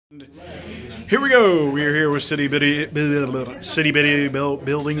Here we go. We're here with City Building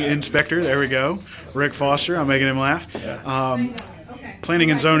Inspector. There we go. Rick Foster. I'm making him laugh.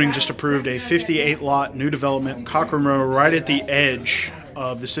 Planning and Zoning just approved a 58-lot new development, Cockerham Road, right at the edge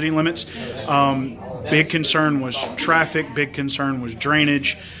of the city limits. Big concern was traffic. Big concern was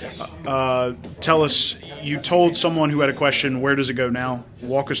drainage. Tell us, you told someone who had a question, where does it go now?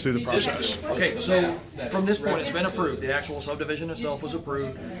 Walk us through the process. Okay, so from this point, it's been approved. The actual subdivision itself was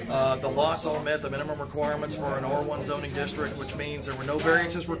approved. The lots all met the minimum requirements for an R1 zoning district, which means there were no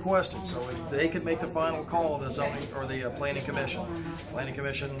variances requested. So they could make the final call of the zoning or the planning commission. Planning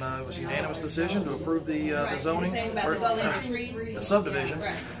commission was a unanimous decision to approve the zoning or the subdivision.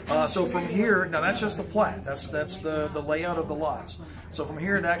 So from here, now that's just the plat. That's the layout of the lots. So from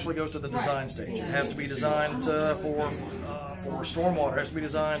here, it actually goes to the design stage. It has to be designed for stormwater. It has to be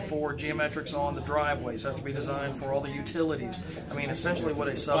designed for geometrics on the driveways. It has to be designed for all the utilities. I mean, essentially what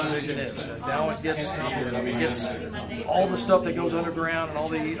a subdivision is. Now it gets all the stuff that goes underground and all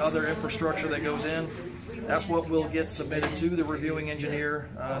the other infrastructure that goes in. That's what will get submitted to the reviewing engineer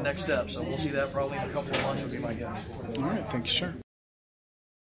next step. So we'll see that probably in a couple of months would be my guess. All right, thank you, sir.